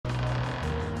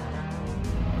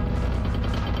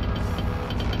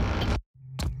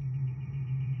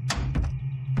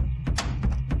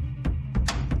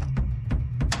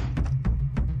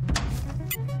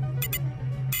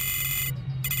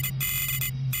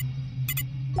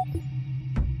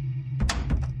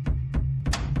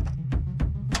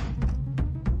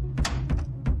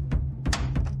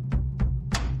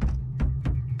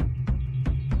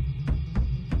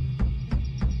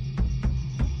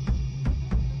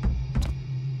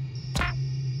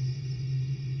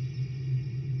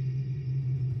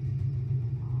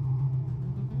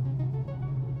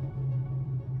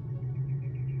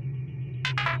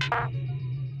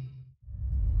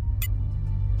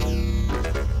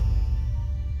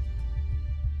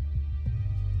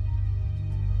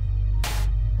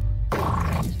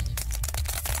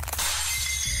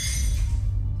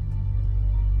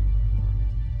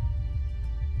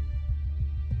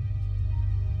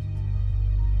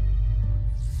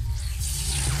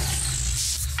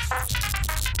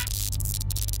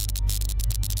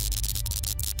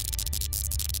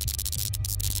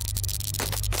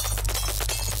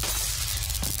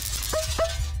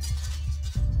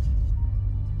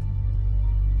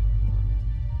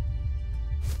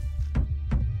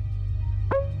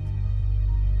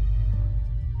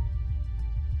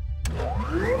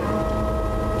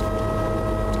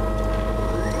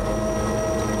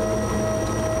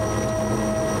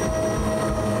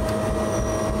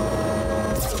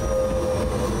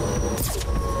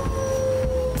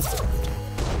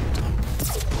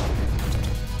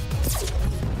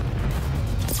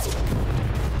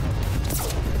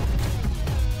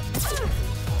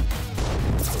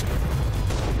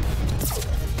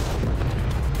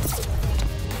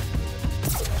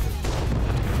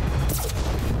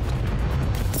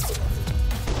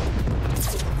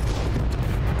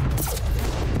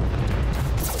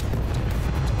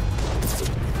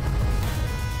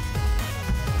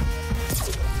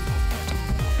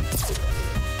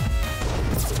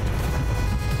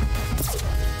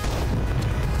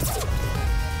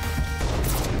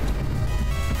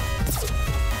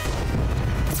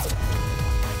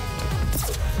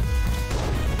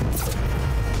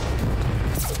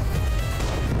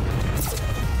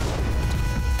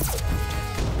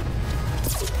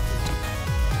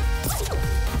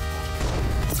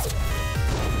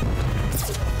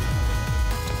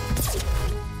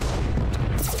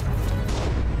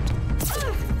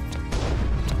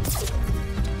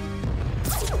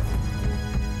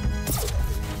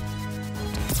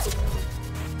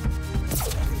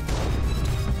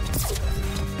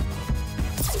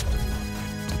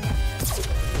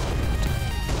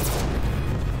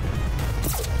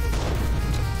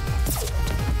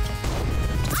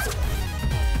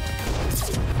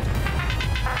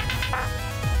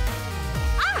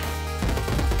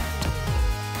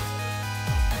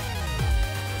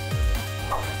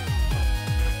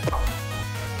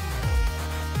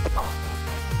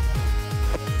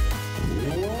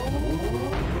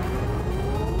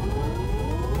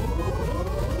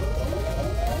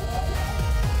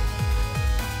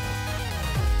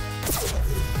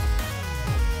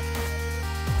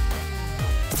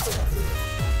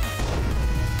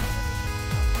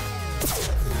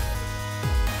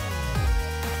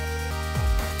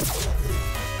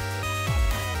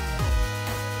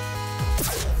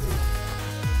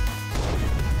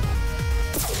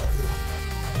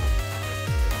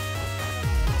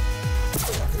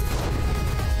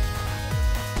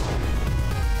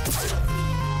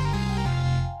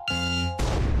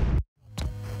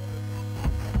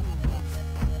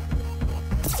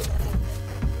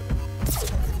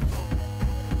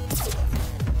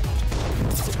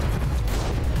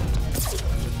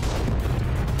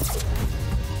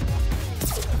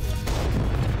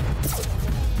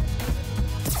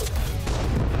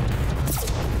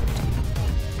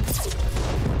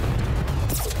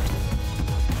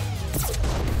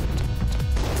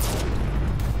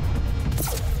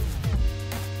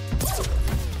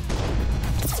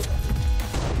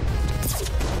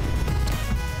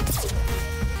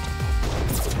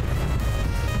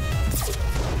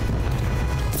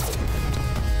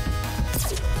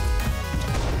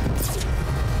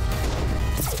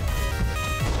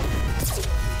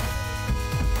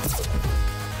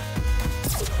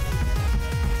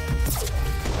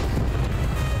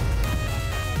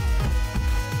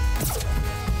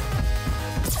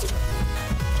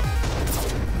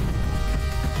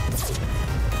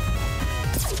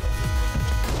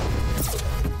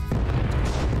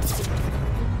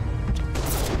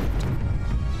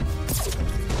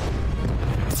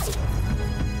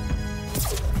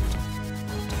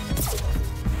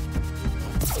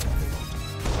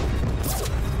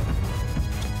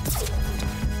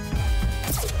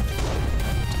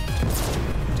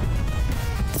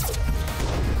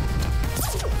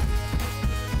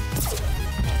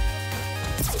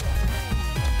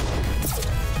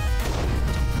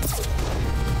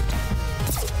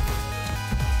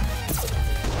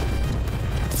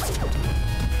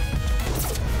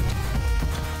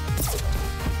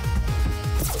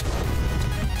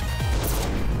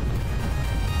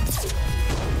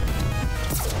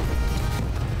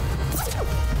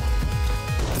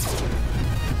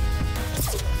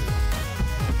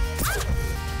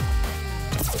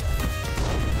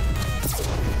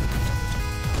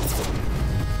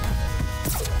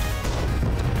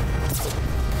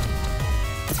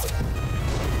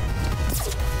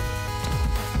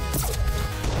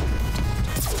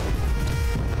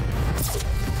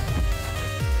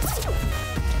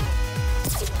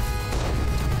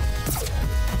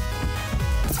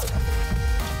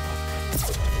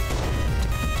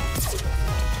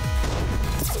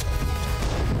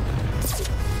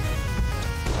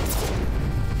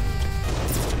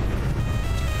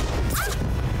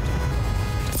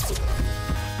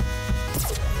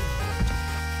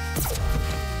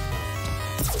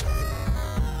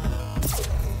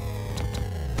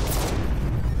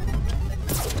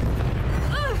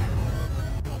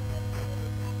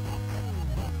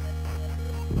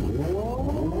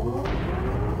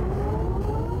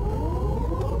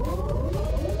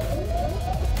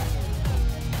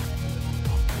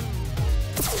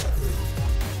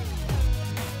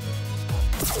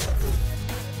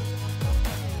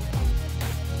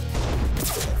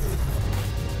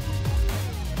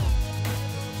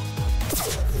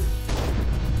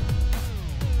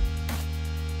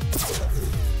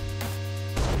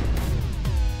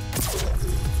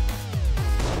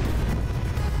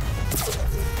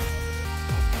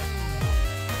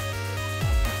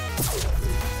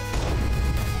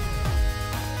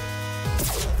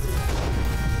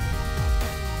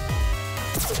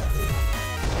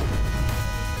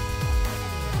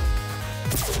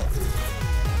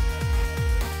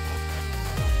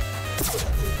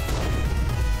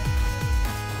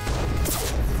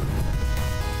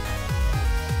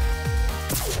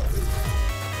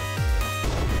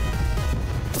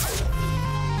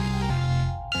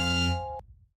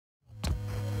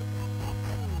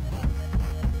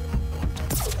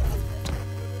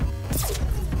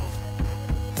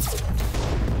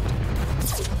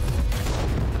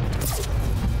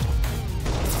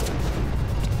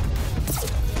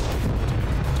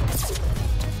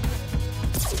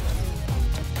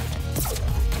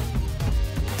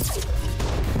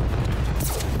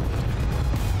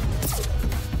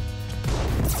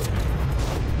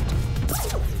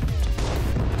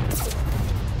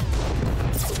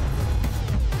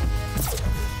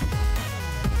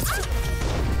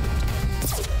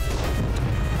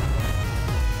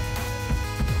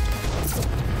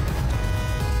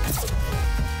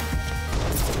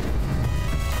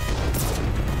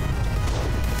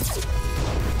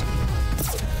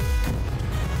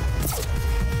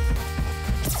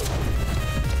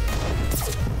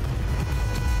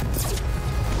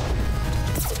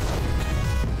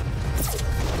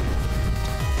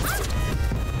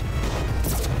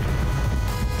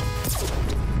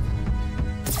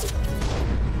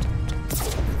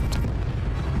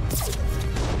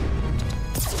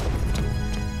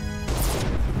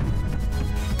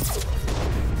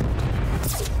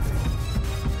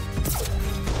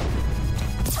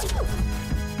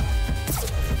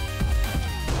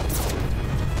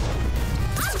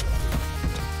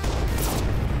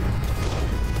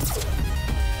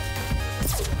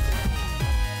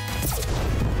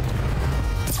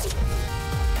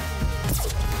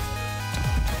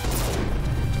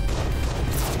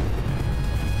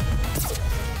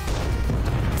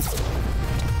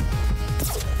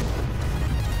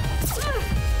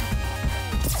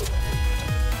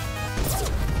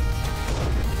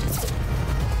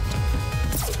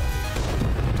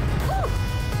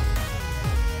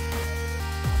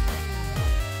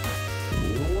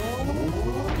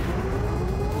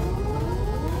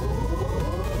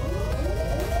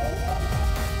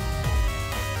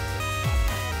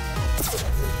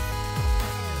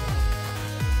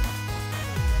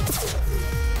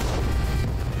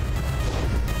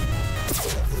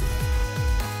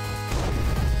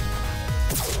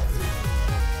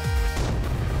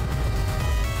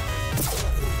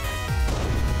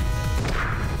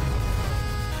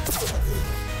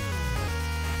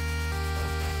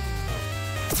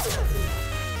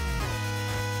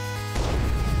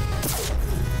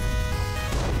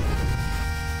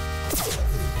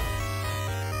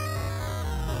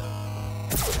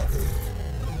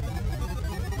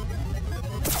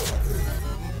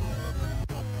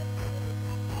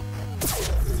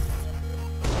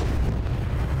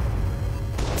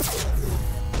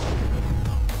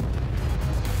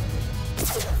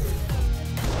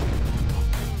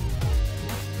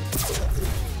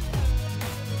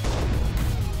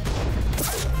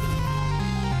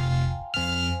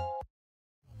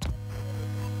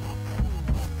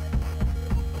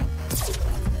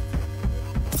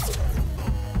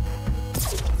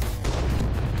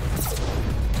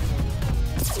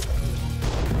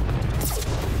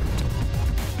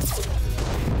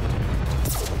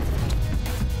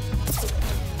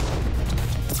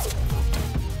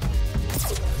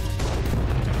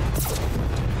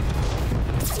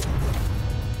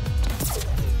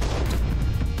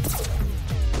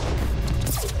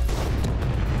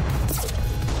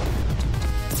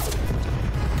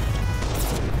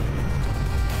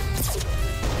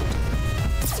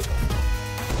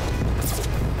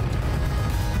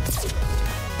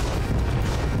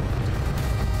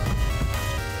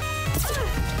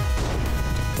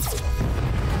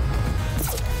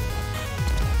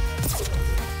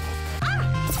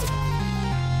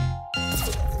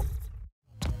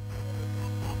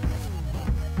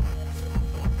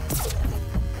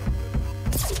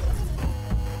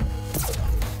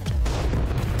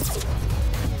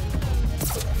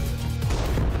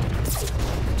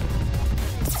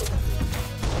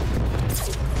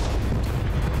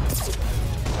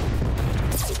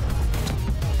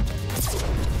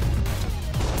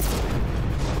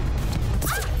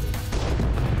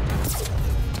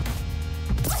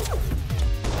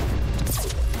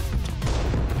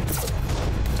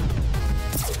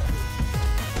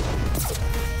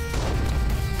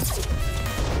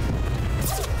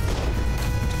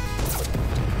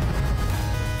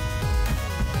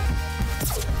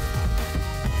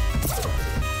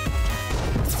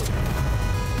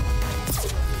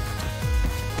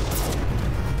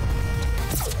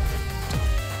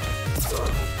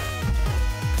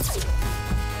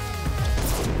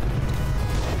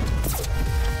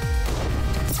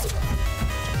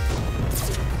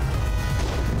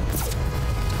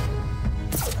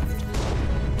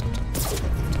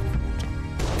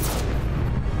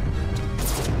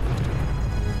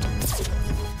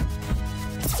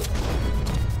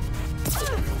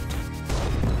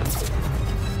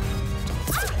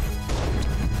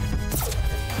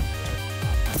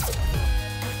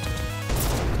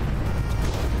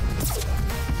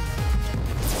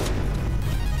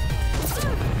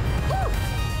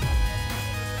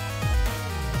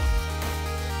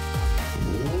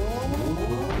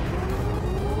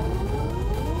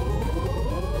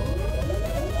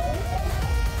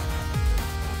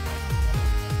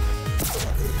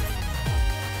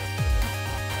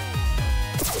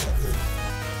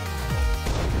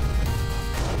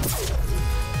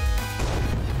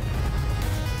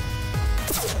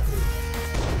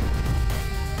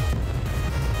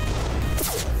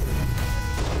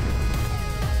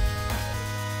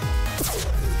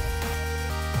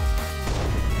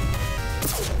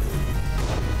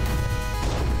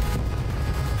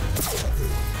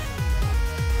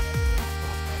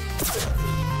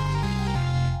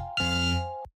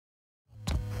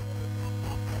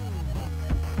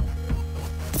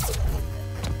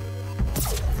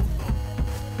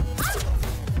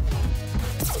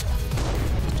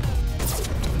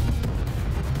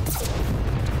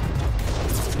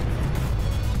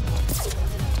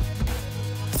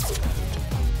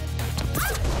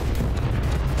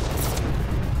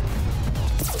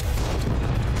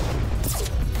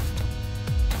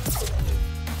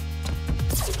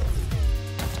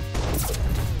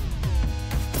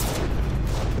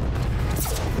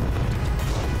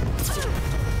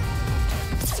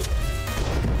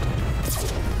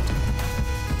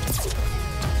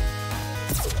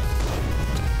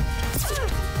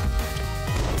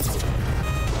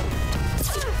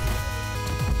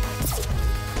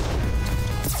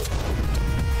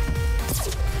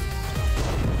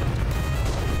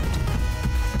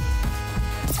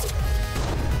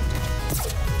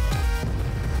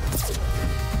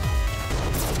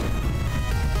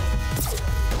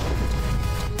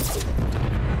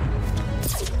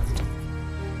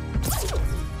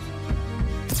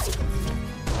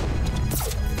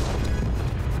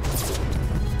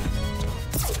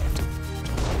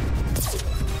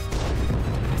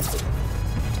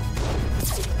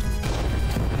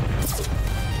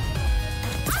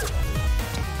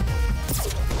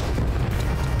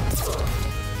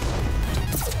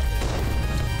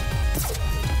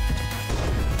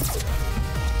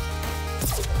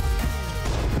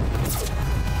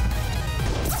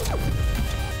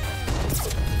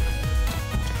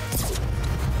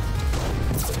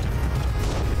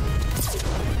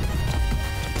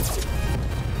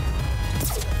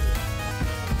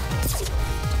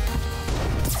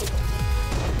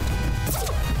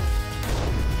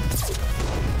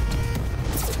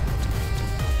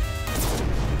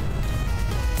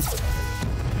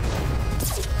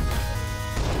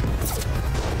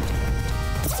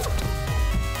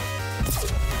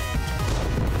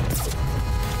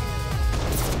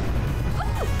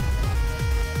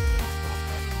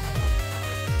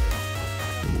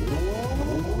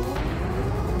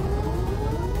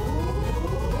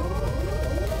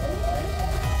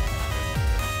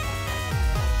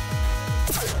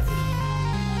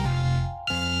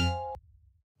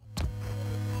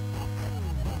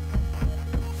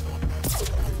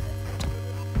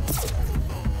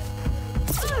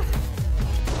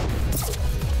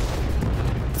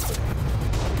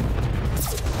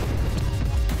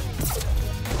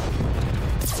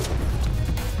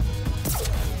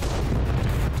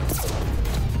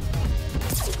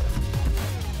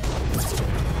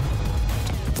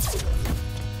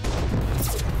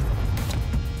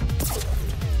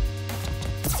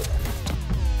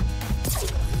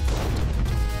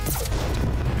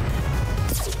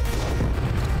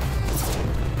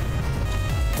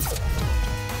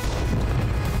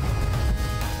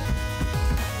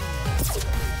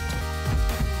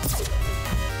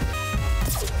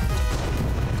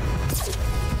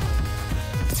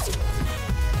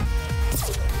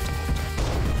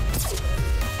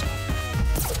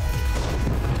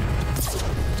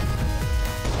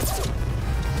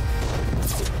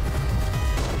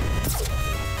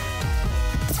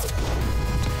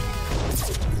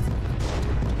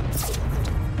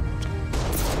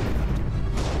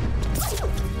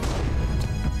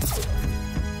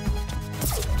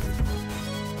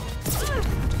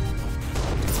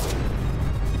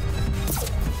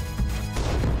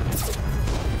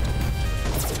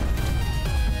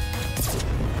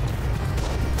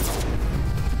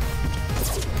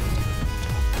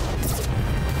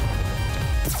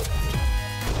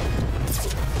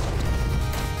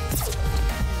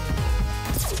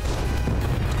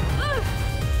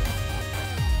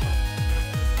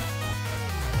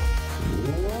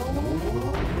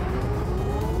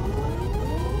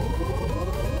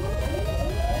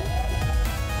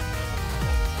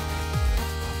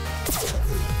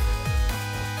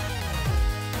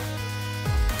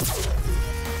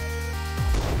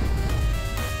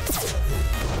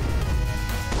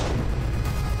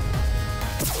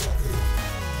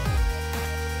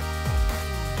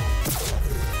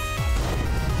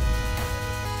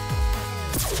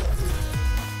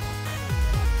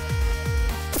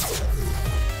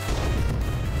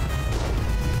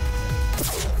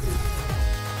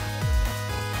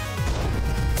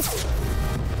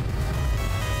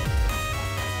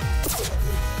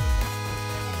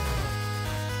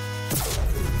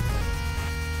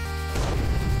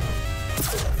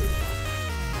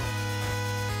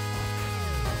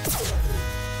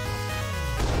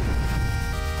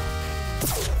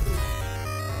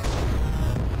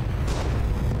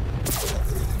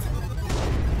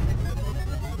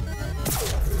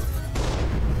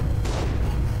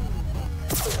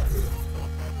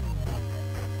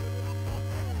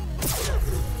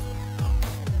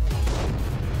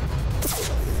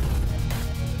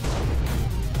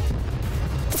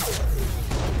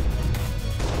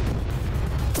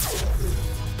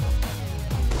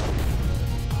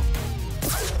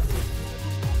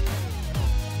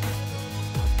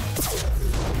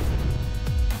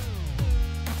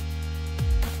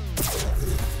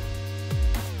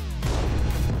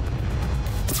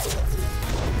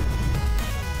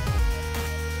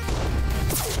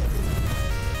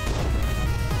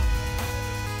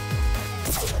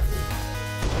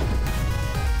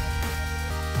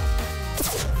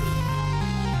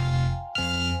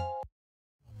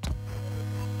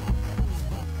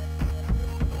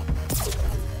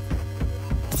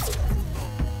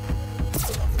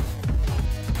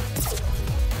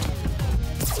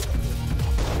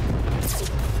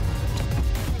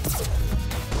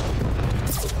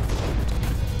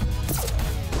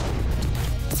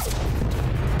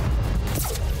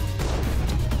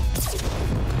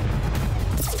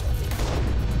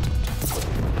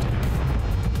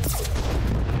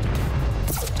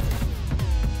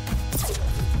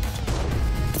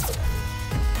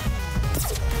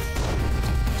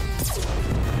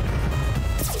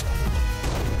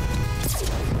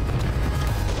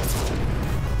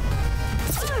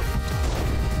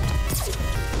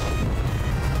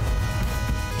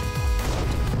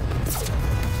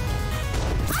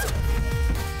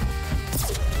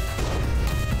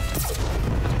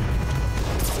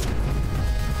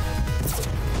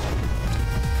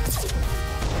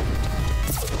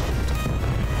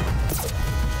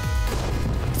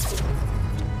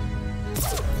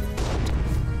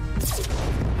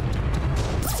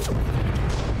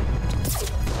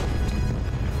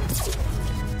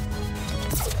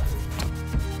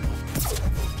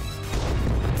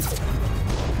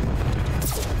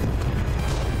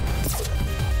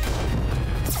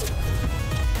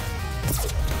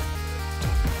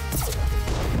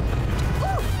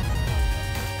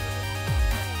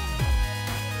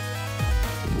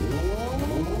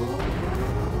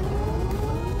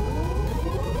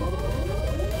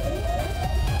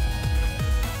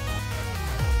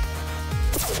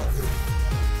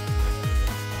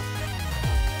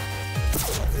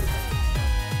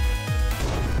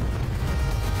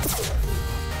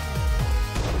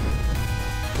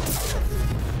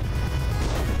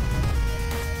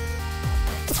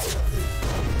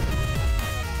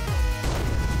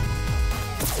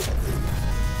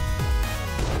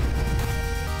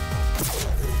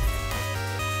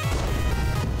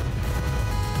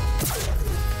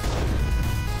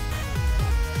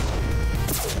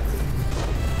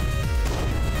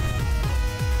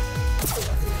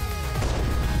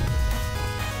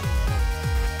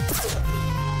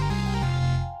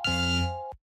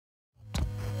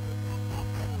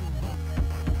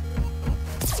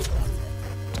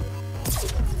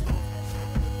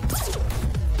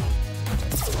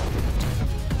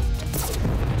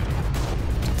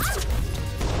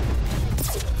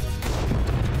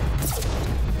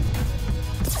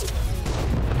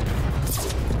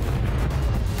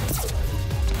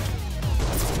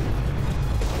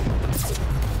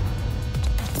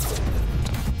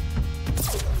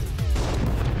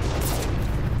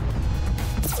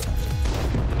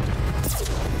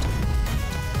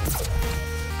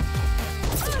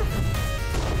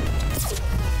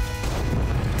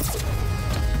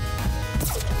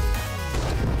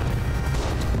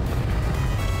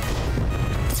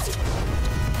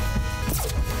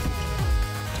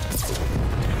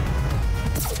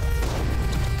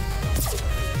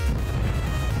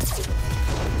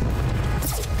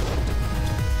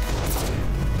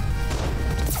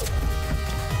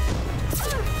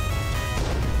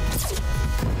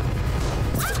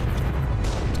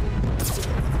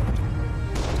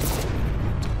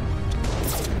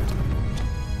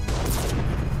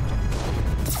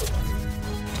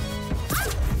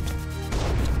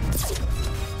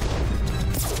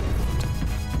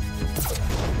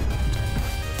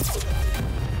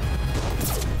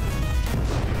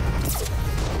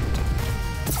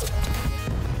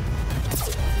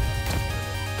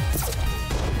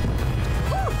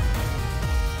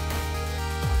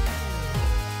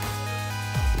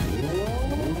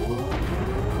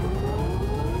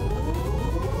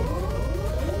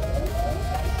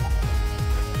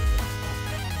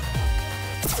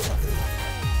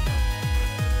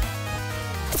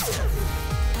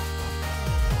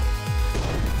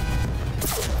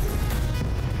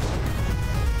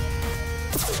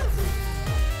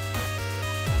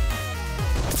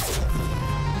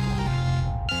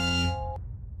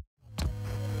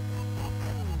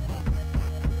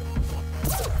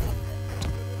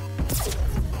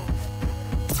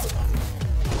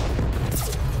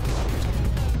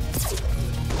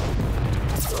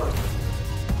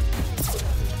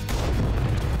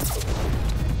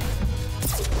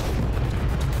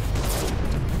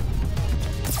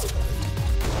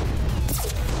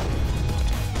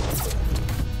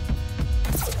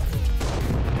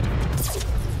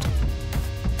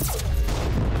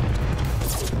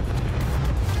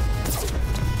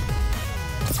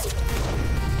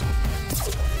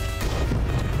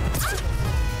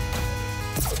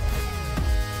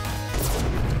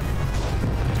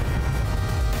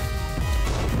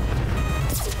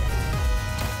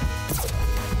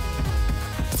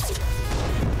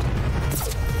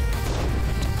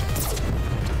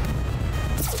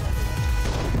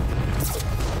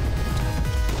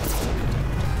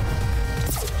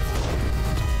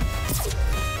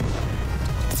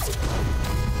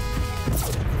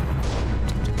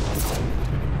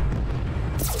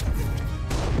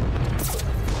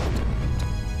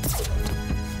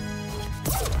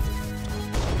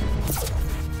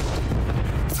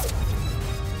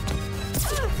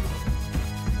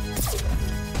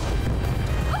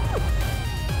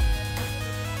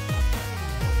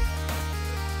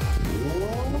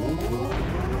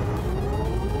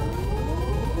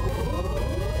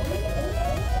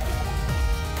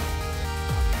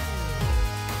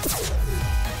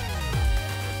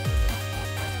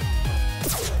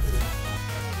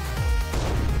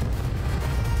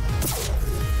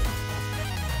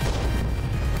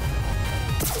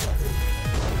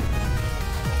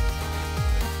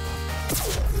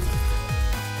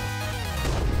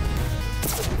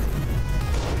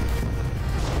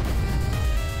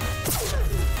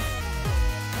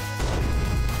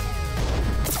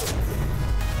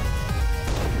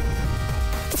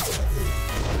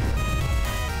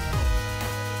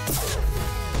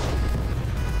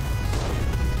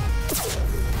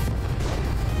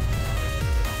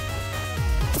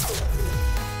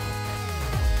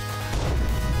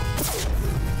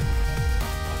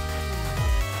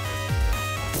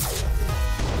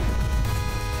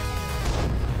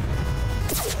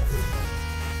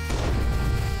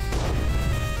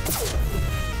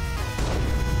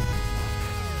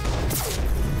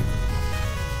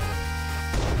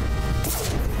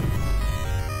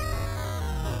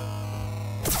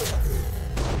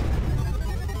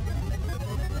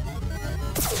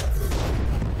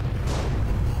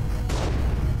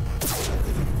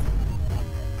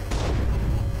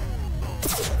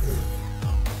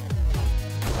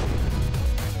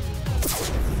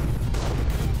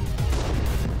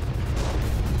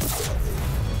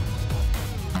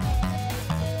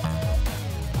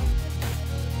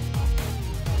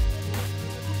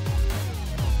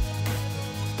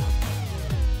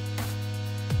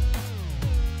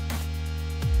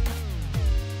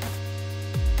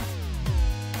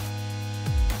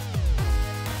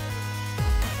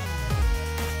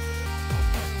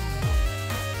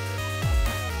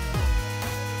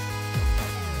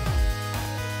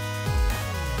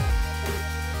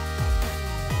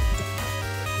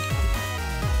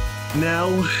Now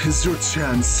is your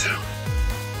chance.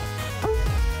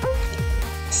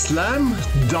 Slam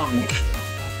dunk.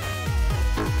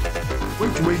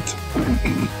 Wait.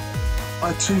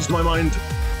 I changed my mind.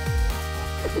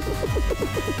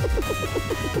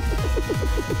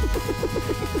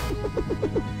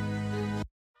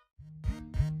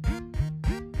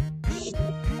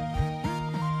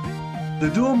 The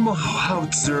dome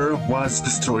howitzer was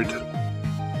destroyed.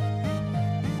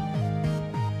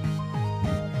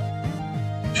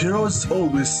 Heroes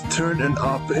always turn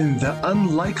up in the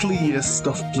unlikeliest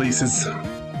of places. A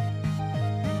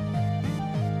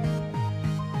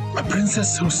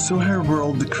princess who saw her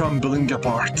world crumbling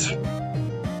apart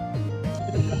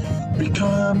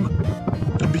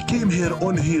became her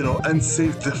own hero and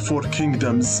saved the four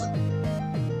kingdoms.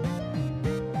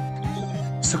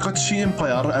 Sokochi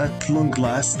Empire at long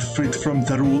last freed from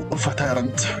the rule of a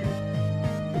tyrant.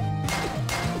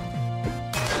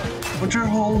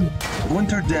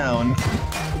 Winter down,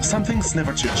 some things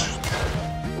never change.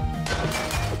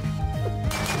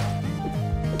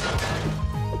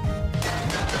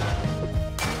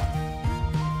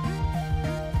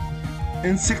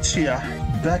 Insectia,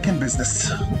 back in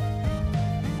business.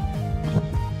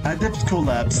 Adept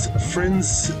collapse,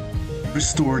 friends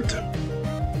restored.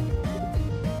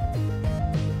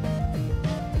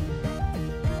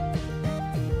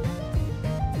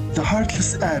 The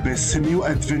Heartless Abyss, new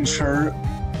adventures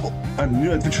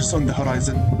on the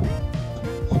horizon.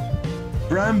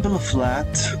 Bramble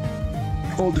Flat,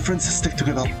 all the friends stick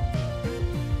together.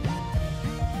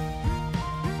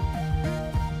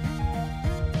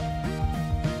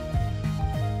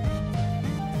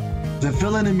 The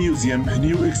Villain Museum,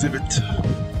 new exhibit.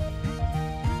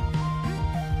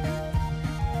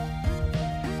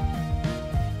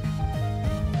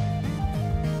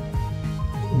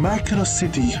 Macro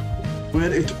City,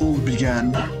 where it all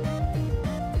began.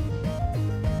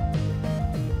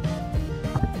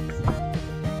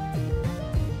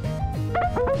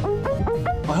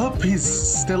 I hope he's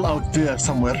still out there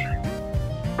somewhere.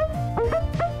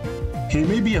 He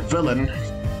may be a villain,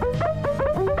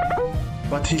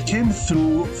 but he came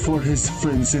through for his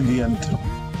friends in the end.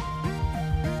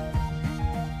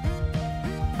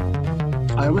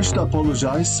 I wish to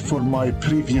apologize for my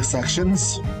previous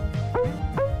actions.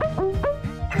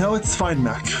 No, it's fine,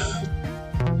 Mac.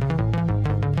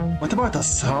 What about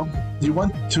us, huh? You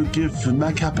want to give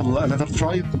Mac Apple another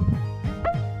try?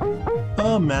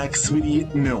 Oh, Mac, sweetie,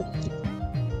 no.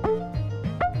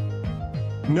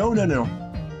 No.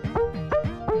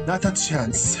 Not a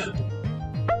chance.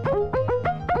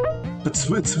 But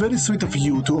it's very sweet of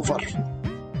you to offer.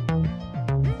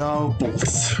 Now,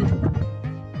 bolts.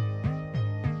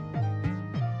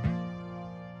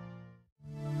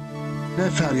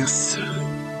 Nefarious.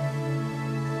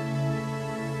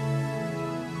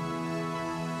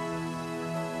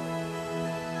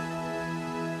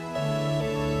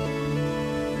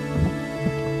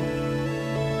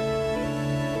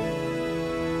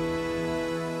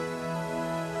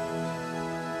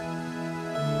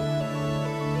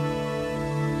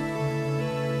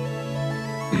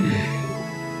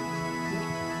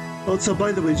 Also,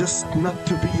 by the way, just not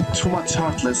to be too much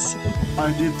heartless,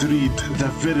 I did read the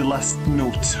very last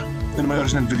note in my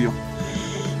original video.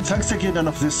 Thanks again, none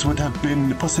of this would have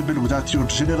been possible without your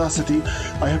generosity.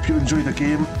 I hope you enjoy the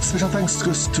game. Special thanks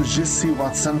goes to Jesse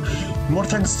Watson. More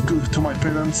thanks to my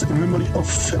parents in memory of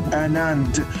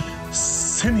Anand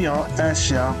Senior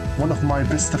Asia, one of my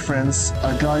best friends.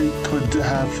 A guy could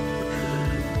have...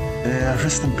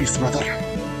 rest in peace, brother.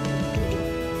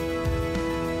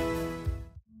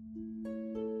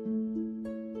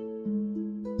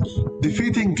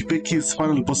 Defeating Becky's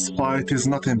final boss fight is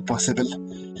not impossible.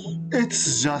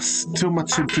 It's just too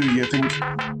much infuriating.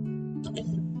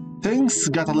 Things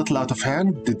got a little out of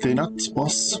hand, did they not,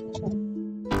 boss?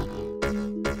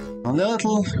 A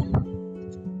little.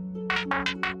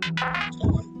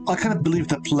 I cannot believe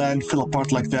the plan fell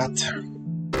apart like that.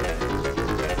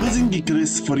 Losing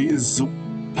gracefully is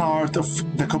part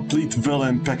of the complete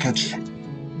villain package.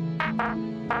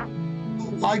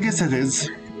 I guess it is.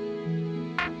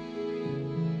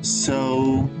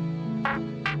 So,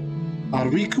 are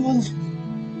we cool?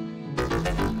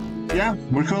 Yeah,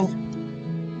 we're cool.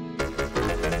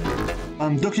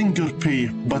 I'm ducking your pay,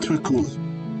 but we're cool.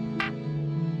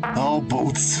 Oh,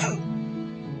 bolts.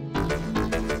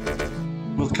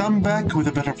 We'll come back with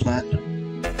a better plan.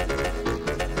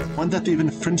 One that even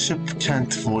friendship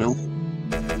can't foil.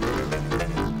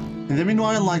 In the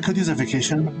meanwhile, I could use a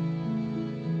vacation.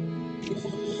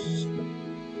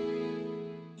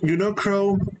 You know,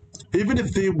 Crow, even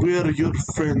if they were your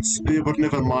friends, they were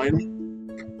never mine.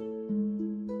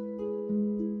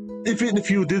 Even if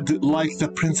you did like the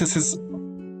princesses,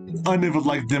 I never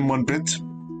liked them one bit.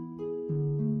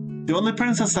 The only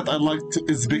princess that I liked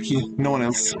is Becky, no one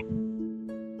else.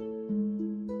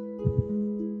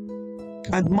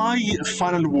 And my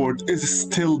final word is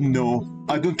still no.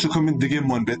 I don't recommend the game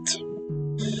one bit.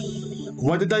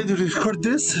 Why did I record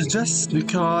this? Just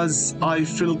because I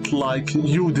felt like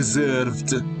you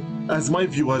deserved, as my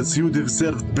viewers, you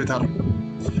deserved better.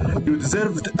 You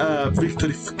deserved a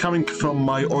victory coming from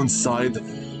my own side.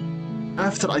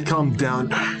 After I calmed down,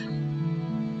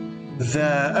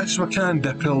 the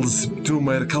ashwagandha pills do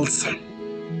miracles.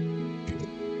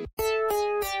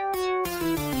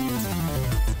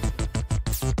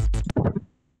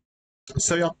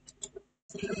 So yeah,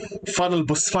 final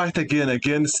boss fight again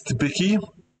against Becky.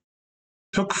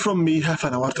 Took from me half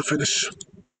an hour to finish.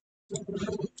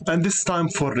 And this time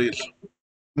for real,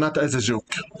 not as a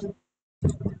joke.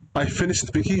 I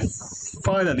finished Becky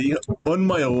finally on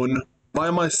my own, by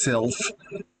myself,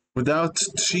 without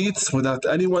cheats, without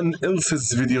anyone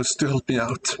else's videos to help me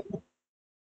out.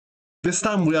 This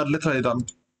time we are literally done.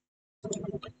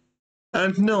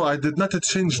 And no, I did not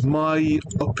change my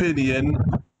opinion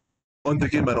on the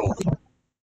game at all.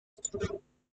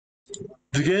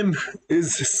 The game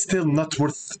is still not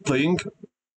worth playing,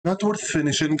 not worth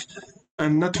finishing,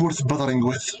 and not worth bothering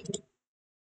with.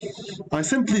 I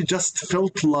simply just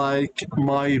felt like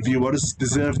my viewers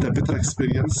deserved a better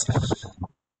experience,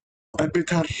 a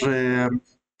better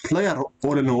player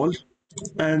all in all,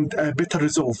 and a better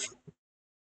resolve.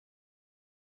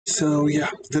 So yeah,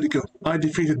 there you go. I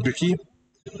defeated Becky.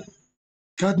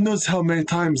 God knows how many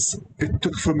times it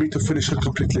took for me to finish her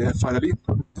completely, finally.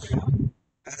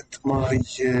 And my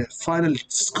final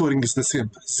scoring is the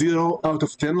same. 0 out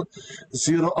of 10,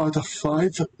 0 out of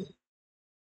 5.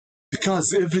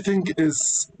 Because everything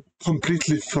is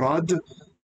completely fraud,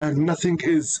 and nothing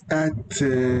is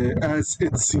as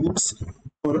it seems,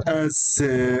 or as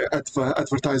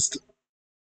advertised.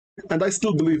 And I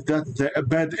still believe that the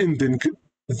bad ending,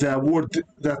 the word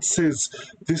that says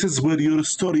this is where your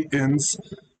story ends,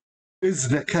 is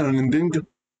the canon ending,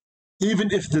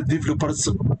 even if the developers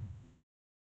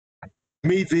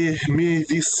may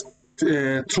these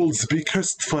trolls be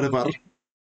cursed forever,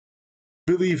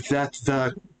 believe that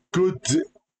the good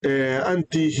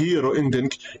anti-hero ending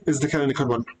is the canonical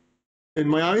one. In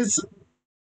my eyes,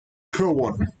 Crow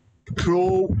won.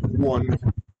 Crow won.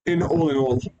 In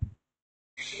all.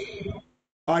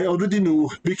 I already knew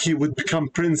Becky would become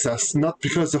princess, not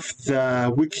because of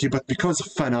the wiki, but because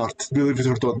of fan art, believe it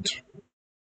or not.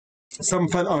 Some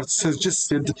fan art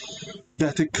suggested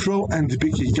that Crow and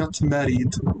Becky got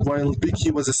married while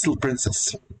Becky was still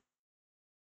princess.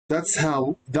 That's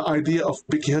how the idea of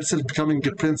Becky herself becoming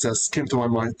a princess came to my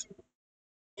mind.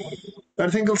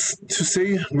 Anything else to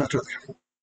say? Not really.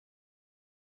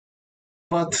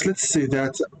 But let's say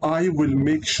that I will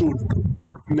make sure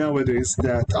nowadays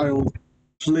that I'll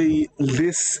play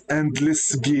less and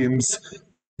less games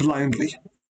blindly.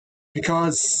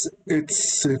 Because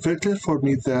it's very clear for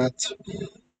me that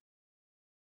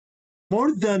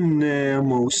more than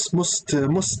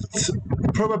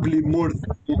probably more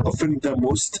often than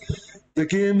most, the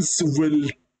games will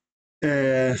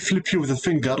flip you with a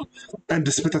finger and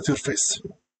spit at your face.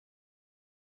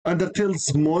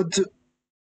 Undertale's mod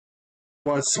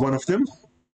was one of them,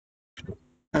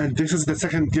 and this is the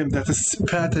second game that is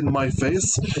spat in my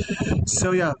face.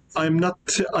 So yeah, I'm not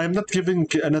giving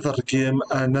another game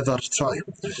another try.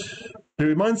 It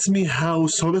reminds me how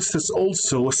Solstice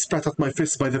also spat at my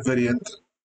face by the very end.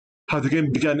 How the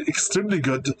game began extremely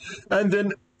good, and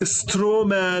then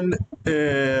Strawman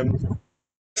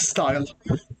style,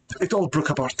 it all broke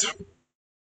apart.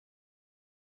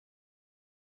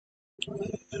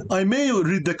 I may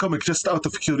read the comic just out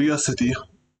of curiosity,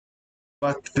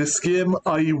 but this game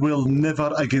I will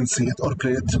never again see it or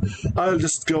play it. I'll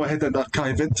just go ahead and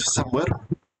archive it somewhere,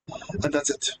 and that's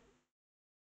it.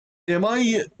 Am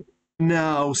I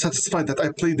now satisfied that I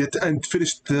played it and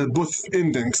finished both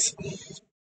endings?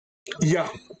 Yeah,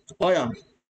 I am.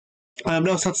 I am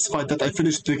now satisfied that I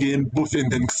finished the game both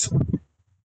endings.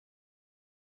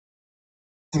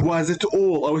 Was it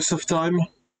all a waste of time?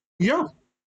 Yeah.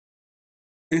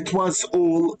 It was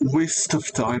all waste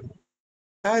of time.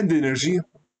 And energy.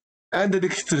 And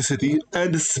electricity.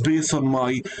 And space on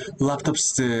my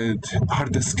laptop's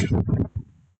hard disk.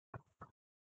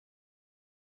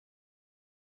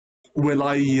 Will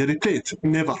I replay it?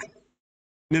 Never.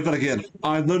 Never again.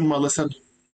 I learned my lesson.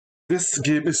 This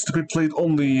game is to be played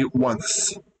only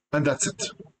once. And that's it.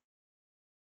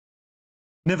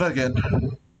 Never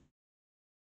again.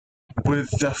 with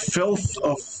the filth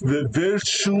of the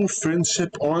virtue,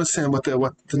 friendship, honesty, and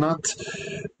whatnot,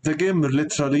 the game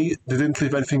literally didn't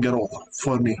leave anything at all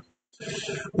for me.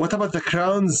 What about the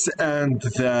crowns and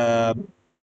the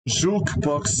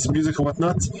jukebox music and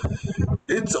whatnot?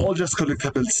 It's all just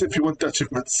collectibles if you want the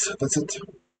achievements. That's it.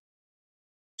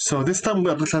 So this time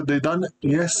we're literally done.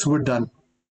 Yes, we're done.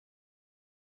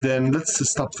 Then let's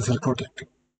stop this recording.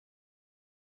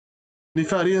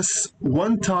 Nefarious,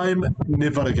 one time,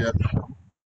 never again.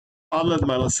 I learned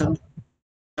my lesson,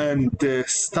 and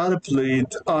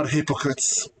Starblade are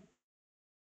hypocrites.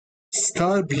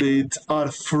 Starblade are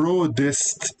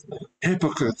fraudist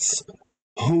hypocrites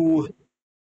who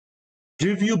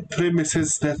give you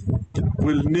premises that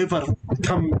will never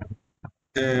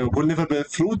bear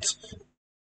fruit,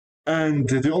 and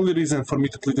the only reason for me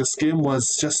to play this game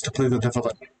was just to play the Devil.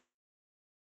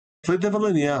 Play the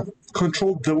villain, yeah.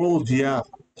 Control the world, yeah.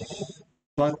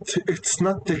 But it's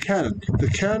not the canon. The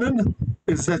canon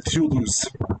is that you lose.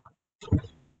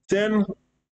 Then,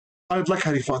 I'd like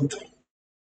a refund.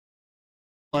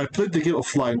 I played the game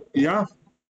offline, yeah.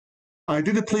 I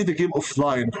did play the game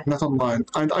offline, not online.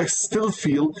 And I still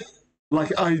feel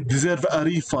like I deserve a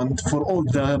refund for all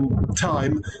the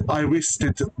time I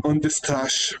wasted on this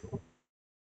crash.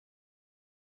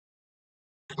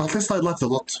 At least I laughed a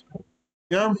lot.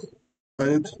 Yeah, I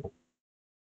did.